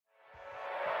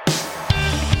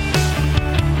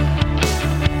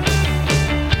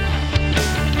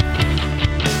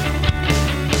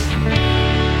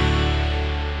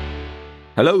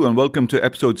Hello and welcome to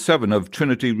episode 7 of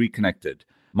Trinity Reconnected.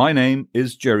 My name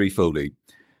is Gerry Foley.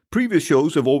 Previous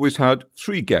shows have always had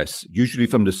 3 guests, usually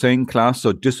from the same class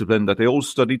or discipline that they all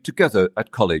studied together at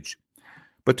college.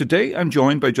 But today I'm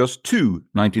joined by just 2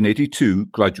 1982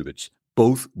 graduates,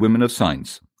 both women of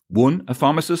science. One a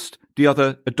pharmacist, the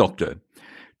other a doctor.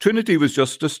 Trinity was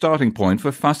just a starting point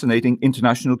for fascinating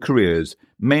international careers,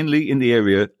 mainly in the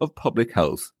area of public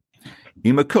health.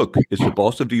 Emer Cooke is the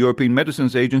boss of the European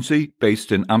Medicines Agency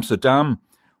based in Amsterdam,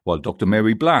 while Dr.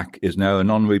 Mary Black is now an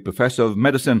honorary professor of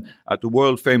medicine at the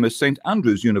world-famous St.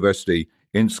 Andrews University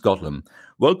in Scotland.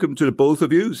 Welcome to the both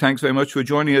of you. Thanks very much for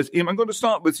joining us. Emer, I'm going to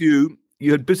start with you.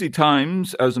 You had busy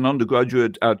times as an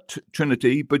undergraduate at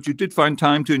Trinity, but you did find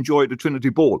time to enjoy the Trinity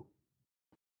Ball.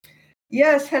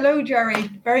 Yes, hello, Gerry.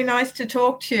 Very nice to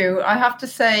talk to you. I have to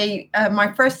say,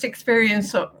 my first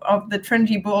experience of the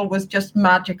Trinity Ball was just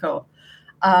magical.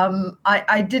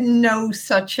 I didn't know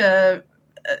such an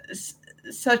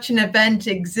event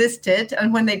existed,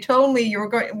 and when they told me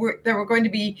there were going to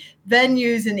be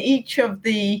venues in each of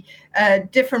the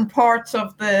different parts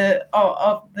of the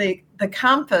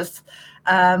campus,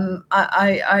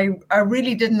 I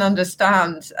really didn't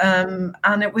understand,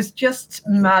 and it was just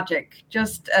magic.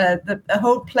 Just the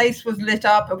whole place was lit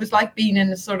up. It was like being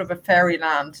in a sort of a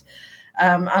fairyland,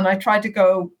 and I tried to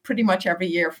go pretty much every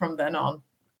year from then on.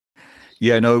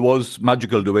 Yeah, no, it was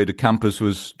magical the way the campus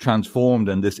was transformed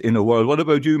in this inner world. What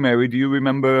about you, Mary? Do you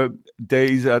remember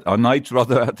nights at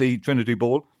the Trinity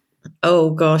Ball?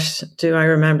 Oh gosh, do I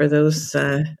remember those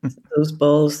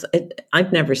balls?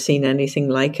 I've never seen anything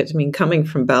like it. I mean, coming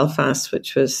from Belfast,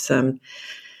 which was a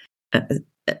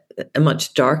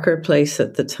much darker place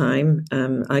at the time,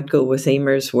 I'd go with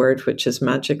Emer's word, which is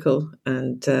magical.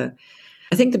 And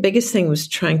I think the biggest thing was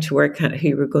trying to work out who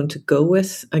you were going to go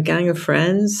with, a gang of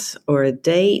friends or a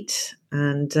date.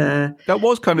 And that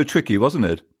was kind of tricky, wasn't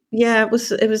it? Yeah, it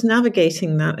was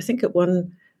navigating that. I think at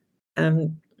one,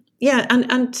 yeah,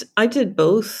 and I did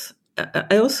both.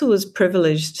 I also was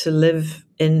privileged to live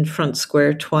in Front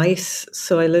Square twice.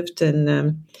 So I lived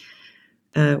in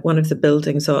one of the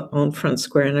buildings on Front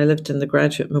Square, and I lived in the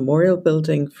Graduate Memorial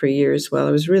Building for years. Well,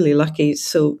 I was really lucky.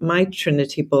 So my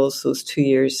Trinity Balls, those 2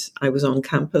 years, I was on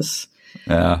campus.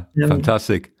 Yeah,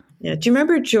 fantastic. Yeah. Do you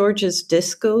remember George's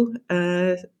disco,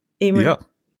 Emer? Yeah.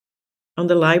 On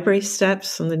the library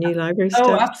steps, on the new library steps?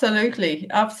 Oh, absolutely.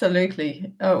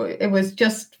 Absolutely. Oh, it was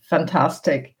just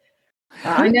fantastic.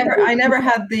 I never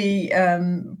had the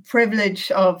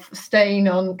privilege of staying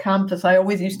on campus. I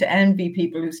always used to envy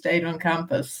people who stayed on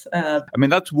campus. I mean,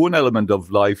 that's one element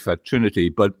of life at Trinity.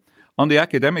 But on the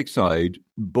academic side,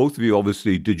 both of you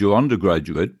obviously did your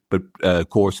undergraduate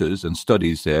courses and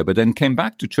studies there, but then came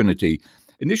back to Trinity.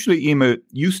 Initially, Emer,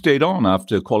 you stayed on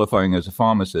after qualifying as a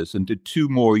pharmacist and did 2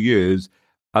 more years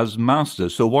as master.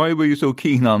 So why were you so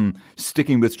keen on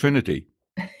sticking with Trinity?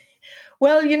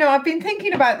 Well, I've been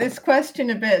thinking about this question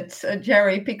a bit,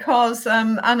 Gerry, because,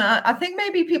 and I think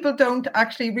maybe people don't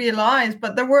actually realise,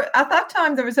 but at that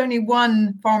time there was only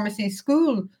one pharmacy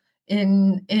school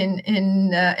in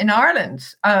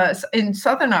Ireland, in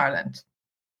Southern Ireland.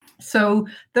 So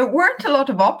there weren't a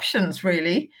lot of options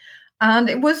really, and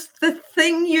it was the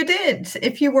thing you did.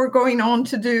 If you were going on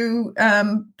to do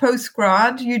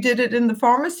postgrad, you did it in the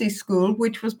pharmacy school,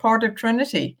 which was part of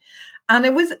Trinity. And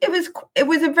it was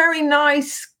a very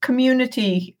nice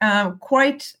community,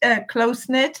 quite close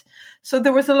knit. So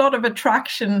there was a lot of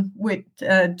attraction with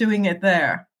doing it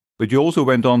there. But you also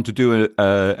went on to do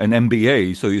an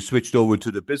MBA, so you switched over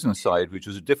to the business side, which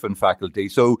was a different faculty.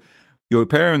 So your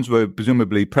parents were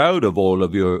presumably proud of all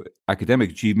of your academic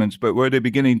achievements, but were they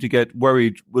beginning to get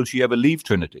worried? Will she ever leave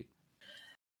Trinity?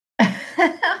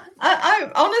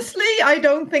 Honestly, I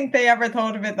don't think they ever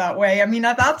thought of it that way. I mean,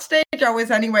 at that stage, I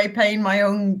was anyway paying my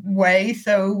own way.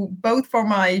 So both for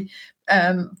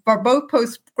both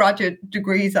postgraduate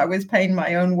degrees, I was paying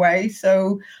my own way.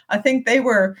 So I think they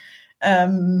were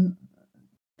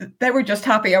just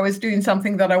happy I was doing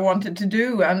something that I wanted to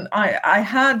do. And I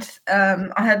had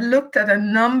looked at a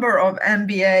number of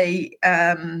MBA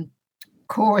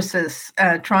courses,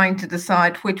 trying to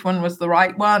decide which one was the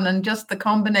right one, and just the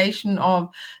combination of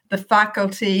the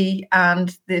faculty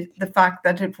and the fact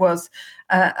that it was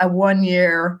a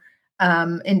 1-year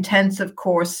intensive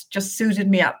course just suited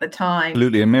me at the time.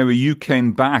 Absolutely. And Mary, you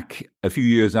came back a few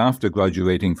years after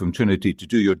graduating from Trinity to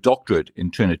do your doctorate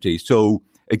in Trinity. So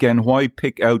again, why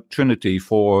pick out Trinity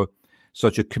for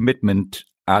such a commitment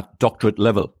at doctorate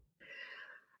level?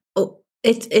 Oh,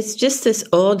 it's just this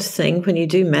odd thing when you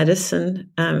do medicine.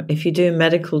 If you do a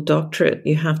medical doctorate,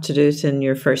 you have to do it in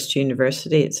your first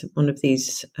university. It's one of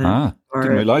these. Didn't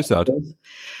realise that.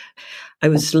 I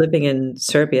was living in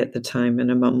Serbia at the time, and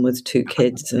a mum with 2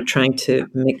 kids, and trying to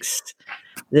mix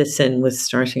this in with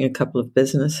starting a couple of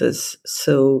businesses.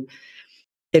 So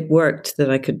it worked that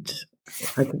I could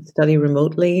study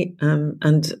remotely.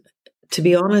 And to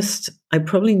be honest, I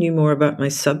probably knew more about my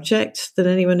subject than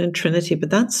anyone in Trinity, but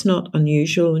that's not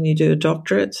unusual when you do a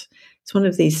doctorate. It's one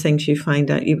of these things you find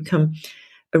out. You become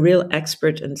a real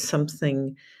expert in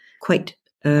something quite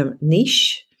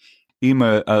niche.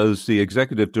 Emer, as the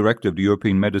Executive Director of the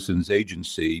European Medicines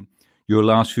Agency, your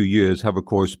last few years have, of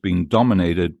course, been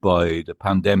dominated by the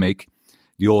pandemic,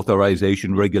 the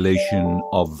authorization, regulation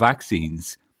of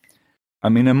vaccines. I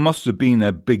mean, it must have been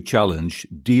a big challenge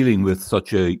dealing with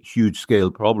such a huge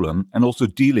scale problem and also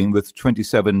dealing with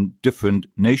 27 different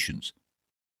nations.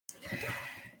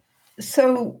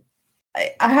 So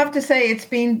I have to say it's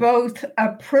been both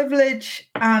a privilege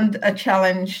and a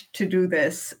challenge to do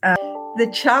this. The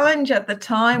challenge at the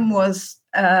time was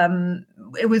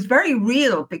it was very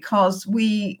real because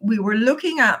we were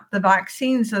looking at the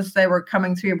vaccines as they were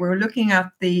coming through. We were looking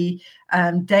at the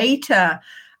data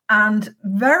and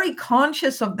very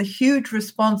conscious of the huge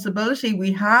responsibility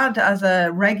we had as a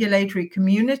regulatory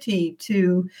community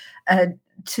to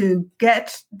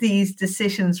get these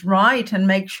decisions right and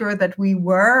make sure that we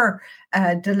were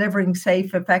delivering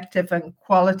safe, effective, and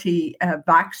quality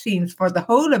vaccines for the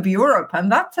whole of Europe.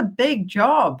 And that's a big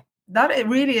job. It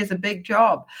really is a big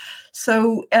job.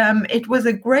 So it was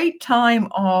a great time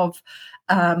of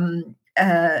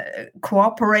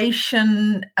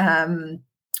cooperation,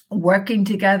 working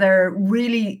together,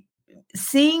 really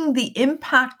seeing the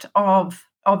impact of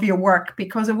your work,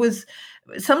 because it was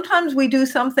sometimes we do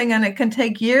something and it can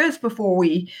take years before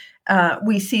we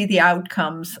see the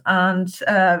outcomes. And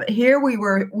here we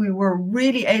were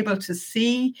really able to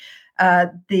see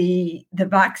the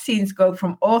vaccines go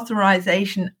from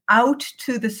authorization out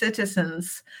to the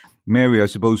citizens. Mary, I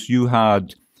suppose you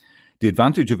had the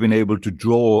advantage of being able to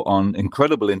draw on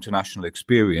incredible international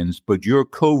experience, but your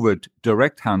COVID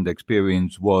direct hand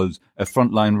experience was a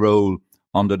frontline role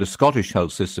under the Scottish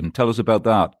health system. Tell us about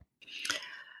that.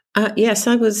 Yes,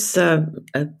 I was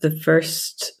the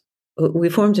first. We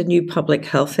formed a new public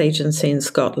health agency in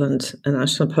Scotland, a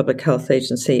national public health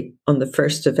agency, on the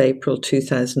 1st of April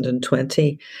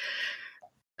 2020,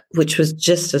 which was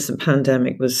just as the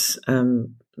pandemic was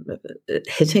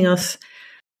hitting us.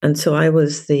 And so I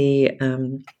was the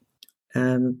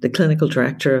clinical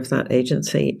director of that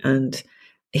agency. And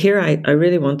here I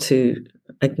really want to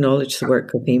acknowledge the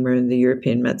work of Emer and the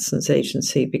European Medicines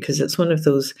Agency, because it's one of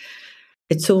those,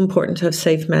 it's so important to have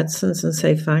safe medicines and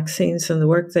safe vaccines. And the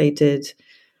work they did,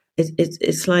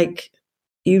 it's like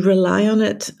you rely on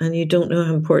it and you don't know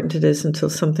how important it is until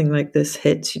something like this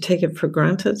hits. You take it for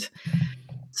granted.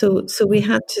 So we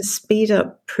had to speed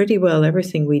up pretty well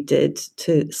everything we did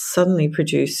to suddenly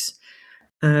produce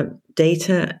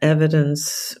data,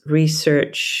 evidence,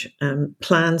 research,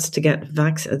 plans to get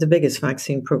the biggest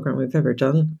vaccine program we've ever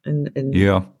done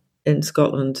in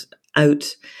Scotland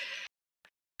out.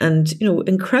 And,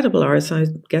 incredible hours. I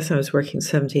guess I was working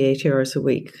 70, 80 hours a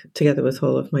week together with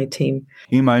all of my team.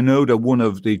 Emer, I know that one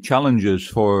of the challenges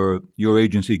for your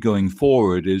agency going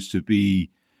forward is to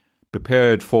be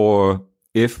prepared for,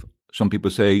 if some people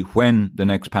say, when the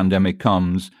next pandemic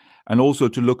comes, and also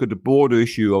to look at the broader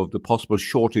issue of the possible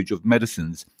shortage of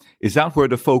medicines. Is that where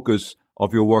the focus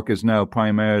of your work is now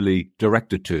primarily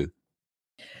directed to?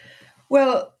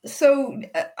 Well, so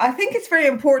I think it's very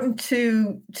important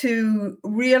to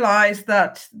realize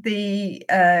that the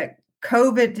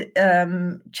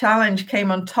COVID challenge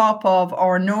came on top of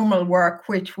our normal work,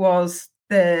 which was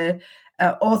the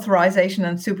authorization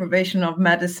and supervision of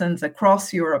medicines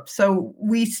across Europe. So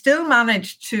we still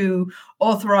managed to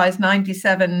authorize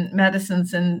 97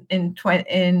 medicines in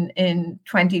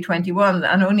 2021,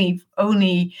 and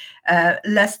only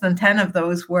less than 10 of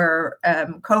those were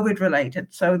COVID related.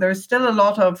 So there's still a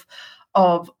lot of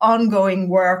ongoing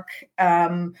work.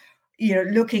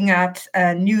 Looking at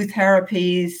new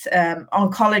therapies.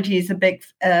 Oncology is a big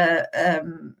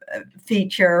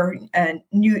feature,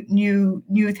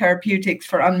 new therapeutics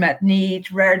for unmet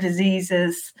need, rare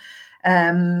diseases,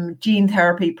 gene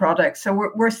therapy products.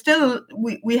 So we're still,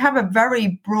 we have a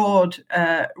very broad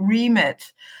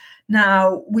remit.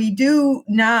 Now, we do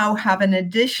now have an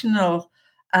additional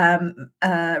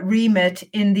remit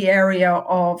in the area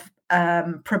of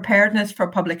preparedness for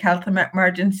public health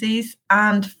emergencies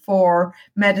and for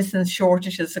medicine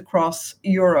shortages across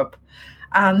Europe.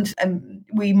 And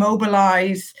we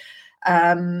mobilize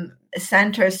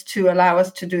centres to allow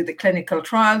us to do the clinical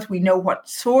trials. We know what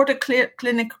sort of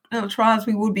clinical trials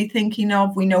we would be thinking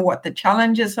of. We know what the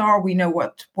challenges are. We know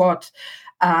what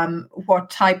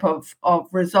type of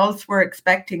results we're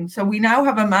expecting. So we now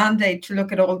have a mandate to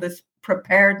look at all this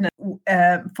preparedness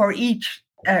for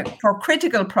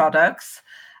critical products.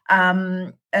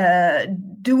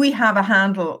 Do we have a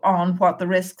handle on what the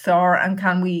risks are, and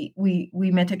can we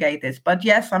mitigate this? But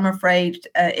yes, I'm afraid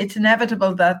it's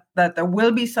inevitable that there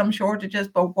will be some shortages.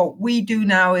 But what we do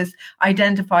now is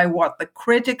identify what the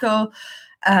critical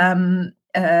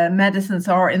medicines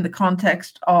are in the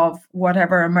context of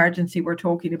whatever emergency we're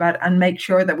talking about, and make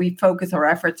sure that we focus our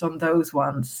efforts on those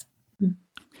ones.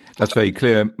 That's very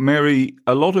clear. Mary,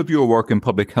 a lot of your work in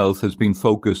public health has been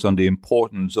focused on the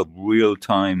importance of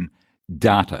real-time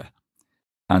data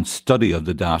and study of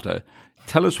the data.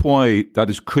 Tell us why that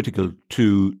is critical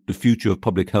to the future of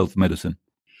public health medicine.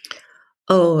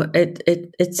 Oh,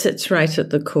 it sits right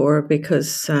at the core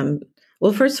because,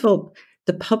 well, first of all,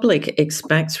 the public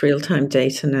expects real-time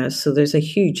data now. So there's a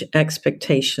huge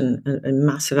expectation and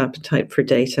massive appetite for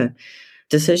data.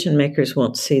 Decision makers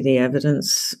want to see the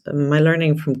evidence. My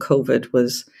learning from COVID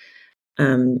was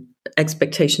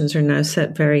expectations are now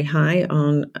set very high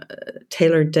on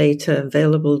tailored data,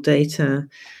 available data,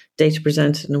 data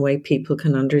presented in a way people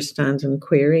can understand and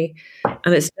query.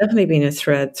 And it's definitely been a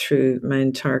thread through my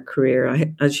entire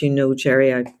career. As you know,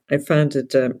 Gerry, I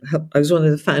founded, I was one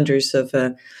of the founders of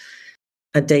a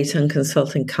data and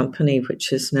consulting company,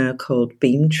 which is now called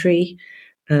Beamtree.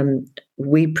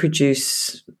 We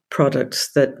produce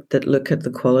products that look at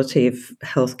the quality of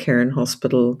healthcare and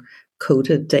hospital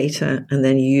coded data, and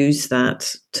then use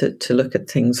that to look at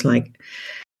things like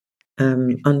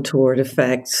untoward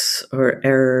effects or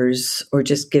errors, or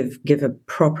just give a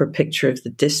proper picture of the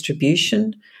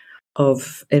distribution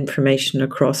of information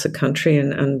across a country.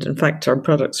 And in fact, our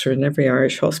products are in every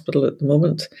Irish hospital at the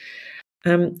moment.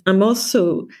 I'm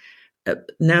also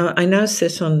I now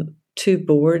sit on 2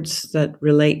 boards that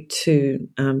relate to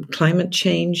climate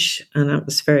change and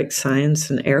atmospheric science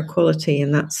and air quality,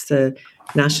 and that's the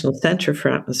National Centre for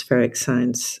Atmospheric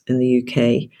Science in the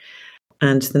UK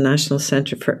and the National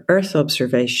Centre for Earth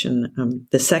Observation.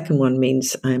 The second one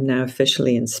means I am now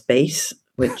officially in space,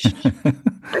 which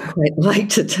I quite like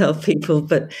to tell people.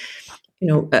 But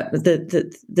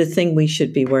the thing we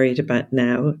should be worried about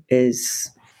now is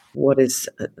what is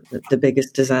the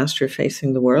biggest disaster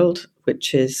facing the world,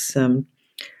 which is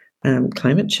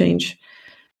climate change.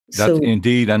 That's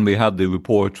indeed, and we had the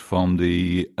report from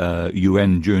the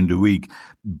UN during the week.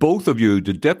 Both of you,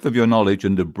 the depth of your knowledge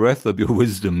and the breadth of your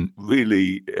wisdom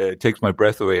really takes my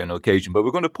breath away on occasion. But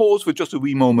we're going to pause for just a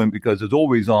wee moment, because as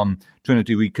always on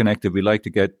Trinity Reconnected, we like to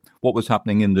get what was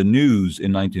happening in the news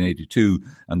in 1982.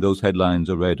 And those headlines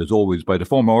are read, as always, by the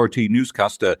former RT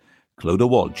newscaster, Clodagh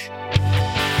Walsh.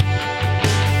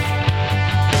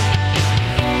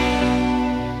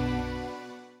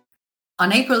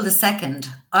 On April the 2nd,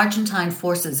 Argentine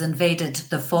forces invaded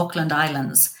the Falkland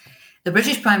Islands. The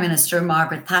British Prime Minister,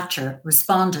 Margaret Thatcher,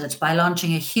 responded by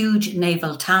launching a huge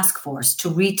naval task force to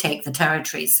retake the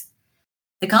territories.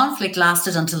 The conflict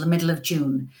lasted until the middle of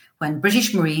June, when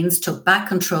British Marines took back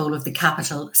control of the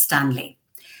capital, Stanley.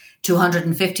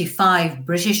 255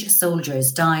 British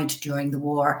soldiers died during the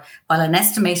war, while an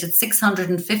estimated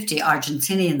 650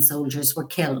 Argentinian soldiers were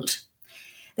killed.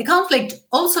 The conflict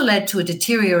also led to a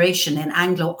deterioration in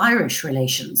Anglo-Irish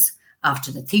relations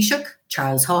after the Taoiseach,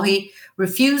 Charles Haughey,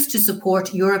 refused to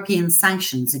support European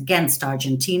sanctions against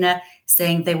Argentina,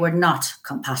 saying they were not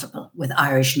compatible with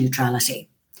Irish neutrality.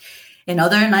 In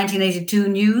other 1982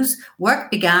 news,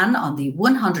 work began on the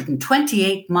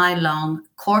 128-mile-long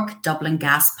Cork-Dublin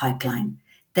gas pipeline,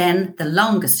 then the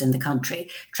longest in the country,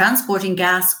 transporting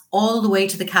gas all the way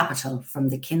to the capital from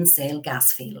the Kinsale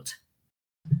gas field.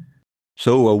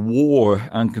 So a war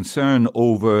and concern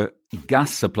over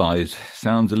gas supplies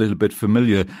sounds a little bit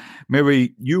familiar.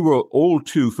 Mary, you were all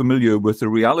too familiar with the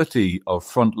reality of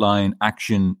frontline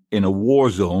action in a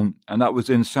war zone, and that was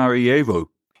in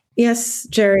Sarajevo. Yes,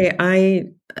 Gerry,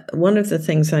 one of the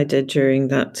things I did during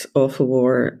that awful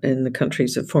war in the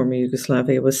countries of former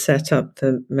Yugoslavia was set up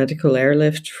the medical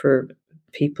airlift for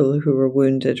people who were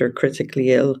wounded or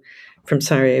critically ill from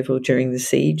Sarajevo during the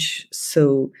siege.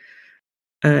 So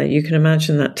you can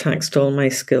imagine that taxed all my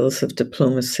skills of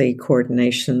diplomacy,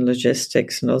 coordination,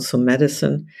 logistics, and also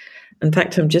medicine. In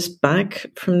fact, I'm just back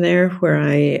from there, where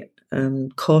I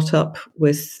caught up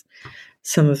with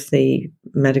some of the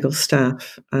medical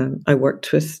staff I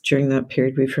worked with during that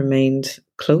period. We've remained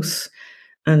close.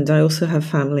 And I also have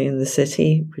family in the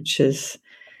city, which is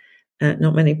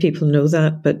Not many people know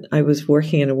that, but I was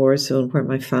working in a war zone where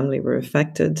my family were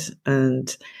affected.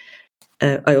 And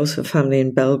I also have family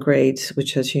in Belgrade,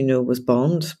 which, as you know, was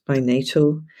bombed by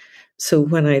NATO. So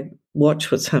when I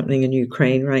watch what's happening in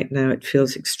Ukraine right now, it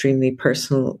feels extremely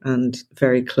personal and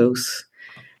very close.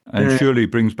 And surely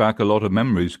brings back a lot of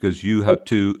memories, because you had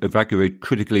to evacuate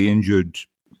critically injured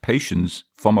patients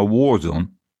from a war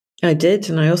zone. I did.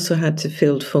 And I also had to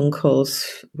field phone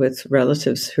calls with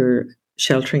relatives who are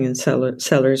sheltering in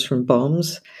cellars from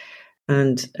bombs,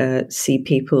 and see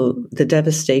people, the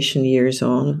devastation years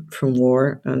on from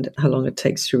war, and how long it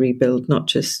takes to rebuild not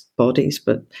just bodies,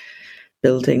 but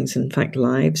buildings, in fact,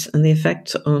 lives, and the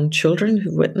effect on children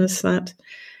who witnessed that.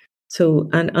 So,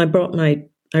 and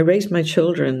I raised my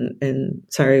children in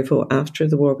Sarajevo after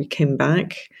the war. We came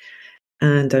back,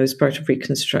 and I was part of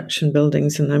reconstruction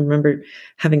buildings. And I remember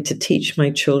having to teach my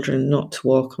children not to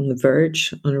walk on the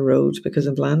verge on a road because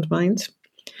of landmines.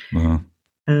 Wow.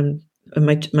 And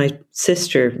my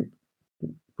sister,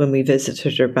 when we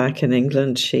visited her back in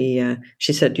England, she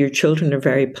said, "Your children are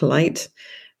very polite."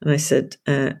 And I said,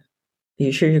 "Are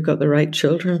you sure you've got the right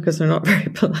children? Because they're not very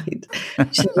polite."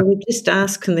 She said, "Well, we just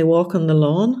ask, can they walk on the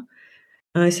lawn?"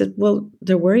 And I said, "Well,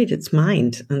 they're worried it's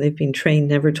mined, and they've been trained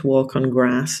never to walk on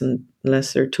grass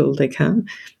unless they're told they can."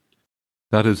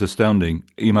 That is astounding.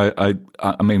 Emer,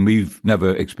 I mean, we've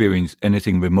never experienced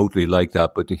anything remotely like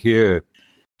that, but to hear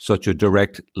such a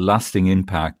direct, lasting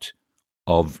impact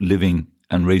of living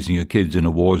and raising your kids in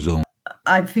a war zone.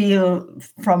 I feel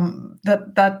from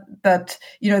that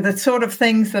the sort of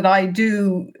things that I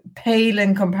do pale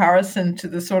in comparison to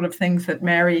the sort of things that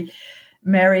Mary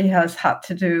has had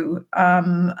to do.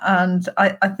 And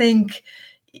I think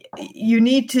you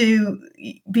need to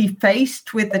be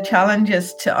faced with the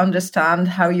challenges to understand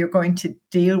how you're going to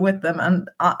deal with them. And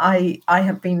I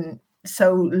have been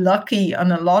so lucky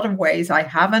in a lot of ways. I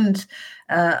haven't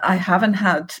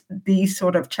had these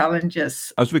sort of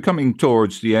challenges. As we're coming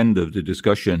towards the end of the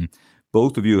discussion,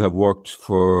 both of you have worked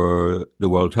for the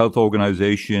World Health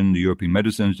Organization, the European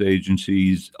Medicines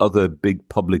Agencies, other big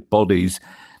public bodies.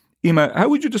 Emer, how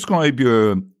would you describe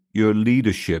your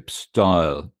leadership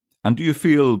style? And do you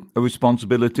feel a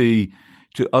responsibility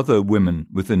to other women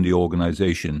within the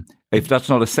organization? If that's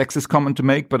not a sexist comment to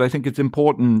make, but I think it's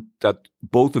important that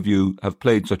both of you have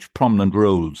played such prominent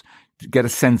roles to get a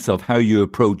sense of how you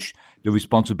approach the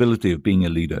responsibility of being a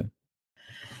leader.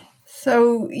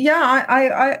 So, yeah,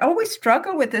 I always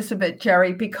struggle with this a bit,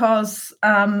 Gerry, because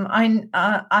I'm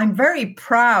very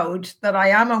proud that I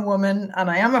am a woman and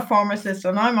I am a pharmacist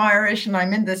and I'm Irish and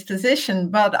I'm in this position.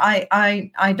 But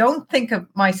I don't think of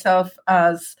myself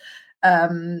as,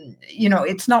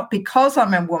 it's not because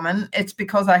I'm a woman. It's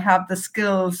because I have the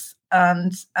skills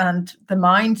and the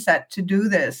mindset to do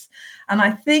this. And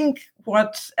I think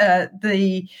what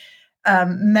the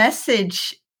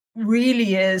message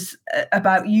really is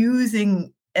about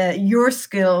using your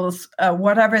skills,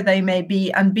 whatever they may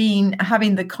be, and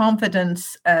having the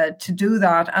confidence to do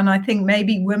that. And I think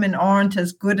maybe women aren't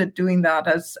as good at doing that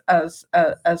as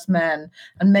men,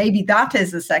 and maybe that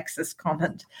is a sexist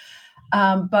comment.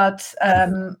 But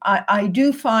I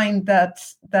do find that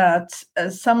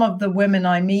some of the women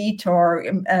I meet, or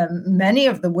many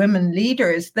of the women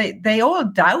leaders, they all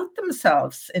doubt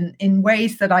themselves in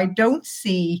ways that I don't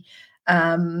see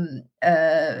men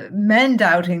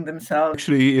doubting themselves.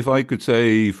 Actually, if I could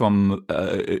say, from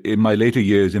in my later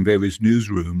years in various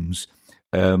newsrooms,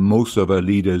 most of our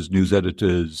leaders, news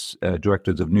editors,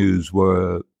 directors of news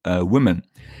were women.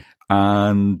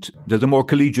 And there's a more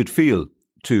collegiate feel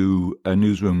to a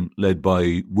newsroom led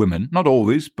by women, not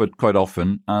always, but quite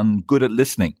often, and good at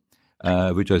listening,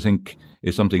 which I think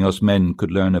is something us men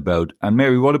could learn about. And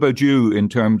Mary, what about you in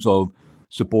terms of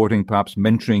supporting, perhaps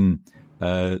mentoring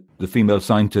the female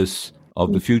scientists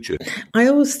of the future? I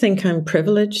always think I'm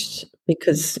privileged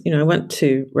because, I went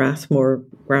to Rathmore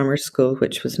Grammar School,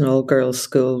 which was an all-girls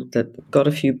school that got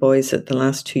a few boys at the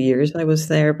last 2 years I was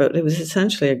there, but it was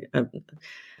essentially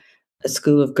a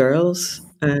school of girls.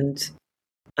 And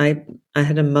I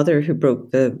had a mother who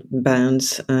broke the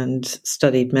bounds and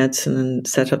studied medicine and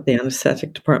set up the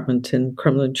anaesthetic department in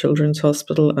Crumlin Children's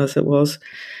Hospital, as it was.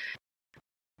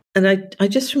 And I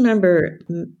just remember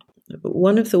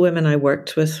one of the women I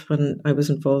worked with when I was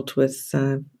involved with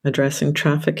addressing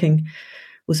trafficking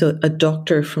was a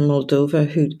doctor from Moldova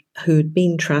who'd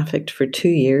been trafficked for 2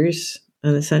 years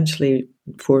and essentially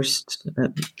forced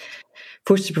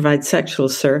to provide sexual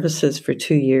services for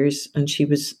 2 years. And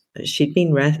she'd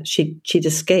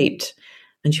escaped,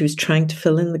 and she was trying to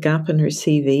fill in the gap in her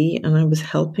CV. And I was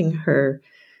helping her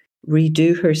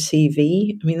redo her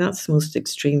CV. I mean, that's the most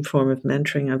extreme form of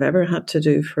mentoring I've ever had to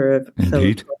do for a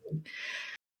fellow.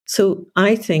 So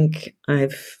I think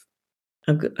I've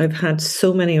had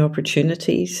so many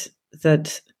opportunities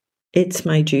that it's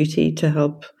my duty to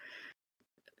help,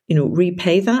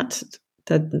 repay that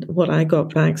what I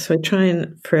got back. So I try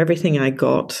and, for everything I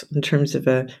got in terms of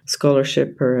a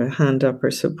scholarship or a hand up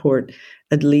or support,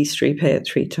 at least repay it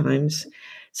 3 times.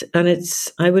 And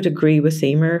I would agree with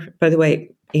Emer. By the way,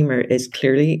 Emer is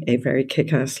clearly a very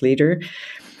kick-ass leader.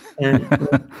 And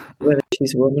whether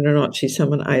she's a woman or not, she's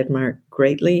someone I admire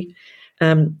greatly.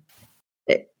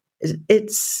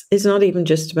 It's not even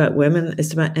just about women.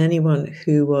 It's about anyone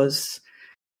who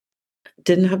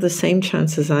didn't have the same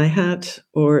chance as I had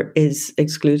or is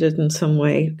excluded in some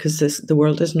way, because the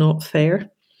world is not fair.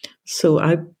 So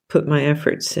I put my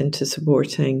efforts into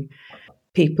supporting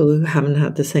people who haven't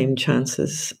had the same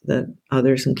chances that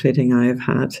others, including I, have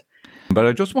had. But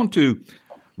I just want to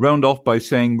round off by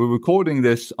saying we're recording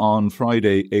this on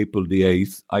Friday, April the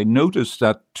 8th. I noticed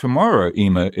that tomorrow,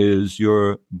 Emer, is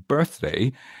your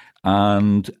birthday.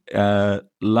 And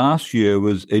last year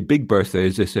was a big birthday,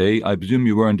 as they say. I presume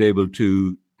you weren't able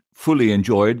to fully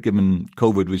enjoy it, given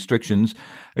COVID restrictions.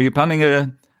 Are you planning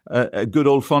a good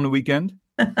old fun weekend?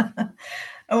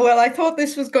 Well, I thought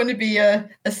this was going to be a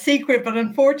secret, but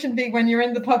unfortunately, when you're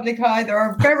in the public eye, there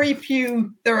are very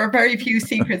few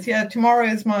secrets. Yeah, tomorrow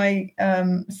is my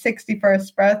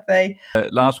 61st birthday.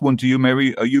 Last one to you,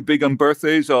 Mary. Are you big on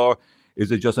birthdays, or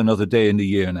is it just another day in the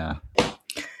year now?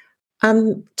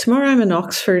 Tomorrow I'm in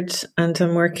Oxford, and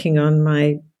I'm working on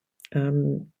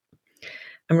I'm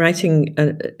writing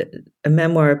a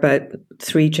memoir about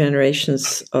 3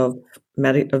 generations of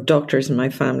doctors in my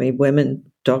family, women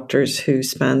doctors who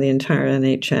span the entire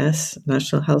NHS,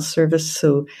 National Health Service.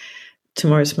 So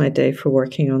tomorrow's my day for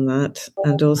working on that.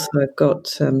 And also I've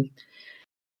got,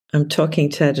 I'm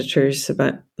talking to editors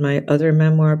about my other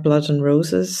memoir, Blood and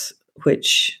Roses,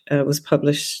 which was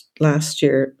published last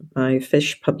year by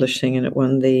Fish Publishing, and it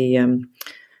won the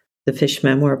Fish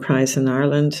Memoir Prize in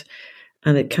Ireland.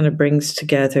 And it kind of brings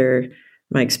together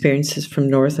my experiences from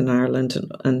Northern Ireland,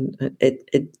 and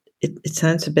it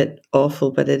sounds a bit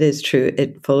awful, but it is true.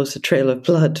 It follows a trail of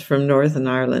blood from Northern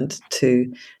Ireland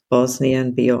to Bosnia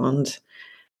and beyond,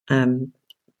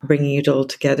 bringing it all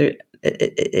together.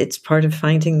 It's part of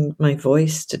finding my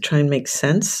voice to try and make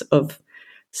sense of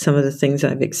some of the things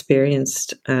I've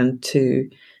experienced, and to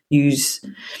use,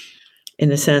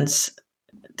 in a sense,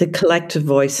 the collective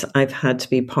voice I've had to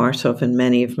be part of in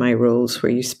many of my roles,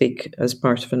 where you speak as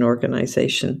part of an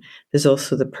organization. There's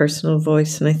also the personal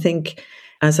voice. And I think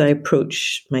as I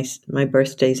approach my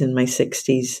birthdays in my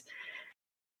 60s,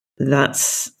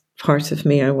 that's part of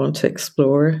me I want to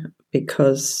explore,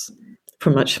 because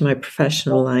for much of my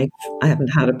professional life, I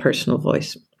haven't had a personal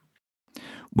voice.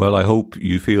 Well, I hope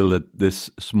you feel that this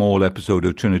small episode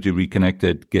of Trinity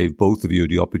Reconnected gave both of you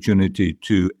the opportunity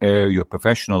to air your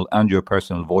professional and your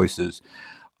personal voices.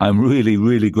 I'm really,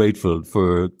 really grateful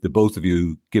for the both of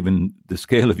you, given the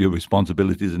scale of your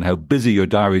responsibilities and how busy your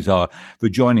diaries are, for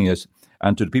joining us.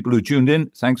 And to the people who tuned in,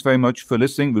 thanks very much for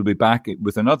listening. We'll be back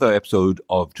with another episode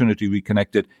of Trinity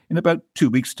Reconnected in about 2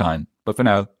 weeks' time. But for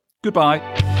now,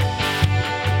 goodbye.